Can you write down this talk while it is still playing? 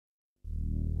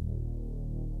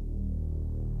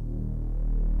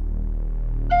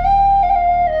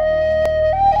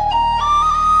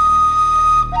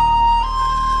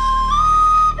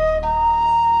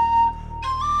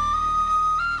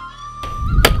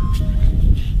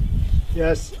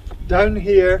Yes, down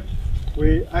here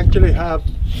we actually have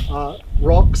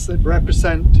rocks that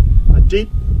represent a deep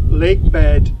lake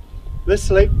bed. This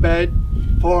lake bed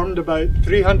formed about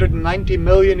 390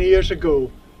 million years ago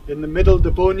in the Middle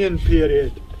Devonian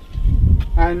period.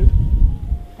 And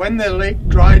when the lake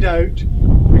dried out,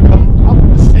 we come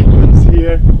up the sequence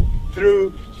here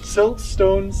through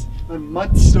siltstones and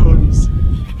mudstones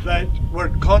that were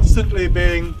constantly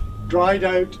being dried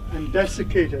out and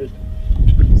desiccated,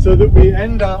 so that we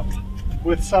end up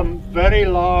with some very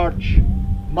large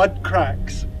mud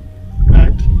cracks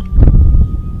that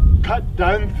cut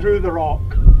down through the rock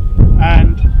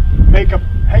and make a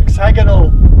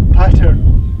hexagonal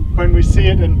pattern when we see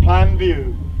it in plan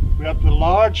view. We have the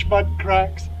large mud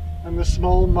cracks and the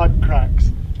small mud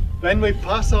cracks. Then we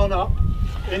pass on up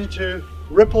into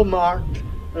ripple marked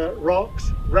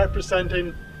rocks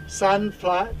representing sand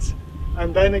flats,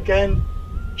 and then again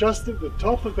just at the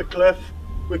top of the cliff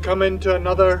we come into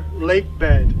another lake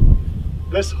bed.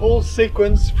 This whole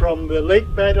sequence from the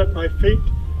lake bed at my feet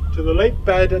to the lake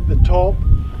bed at the top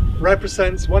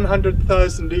represents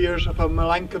 100,000 years of a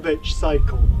Milankovitch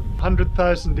cycle.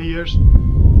 100,000 years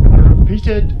are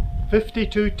repeated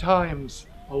 52 times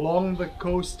along the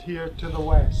coast here to the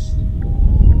west.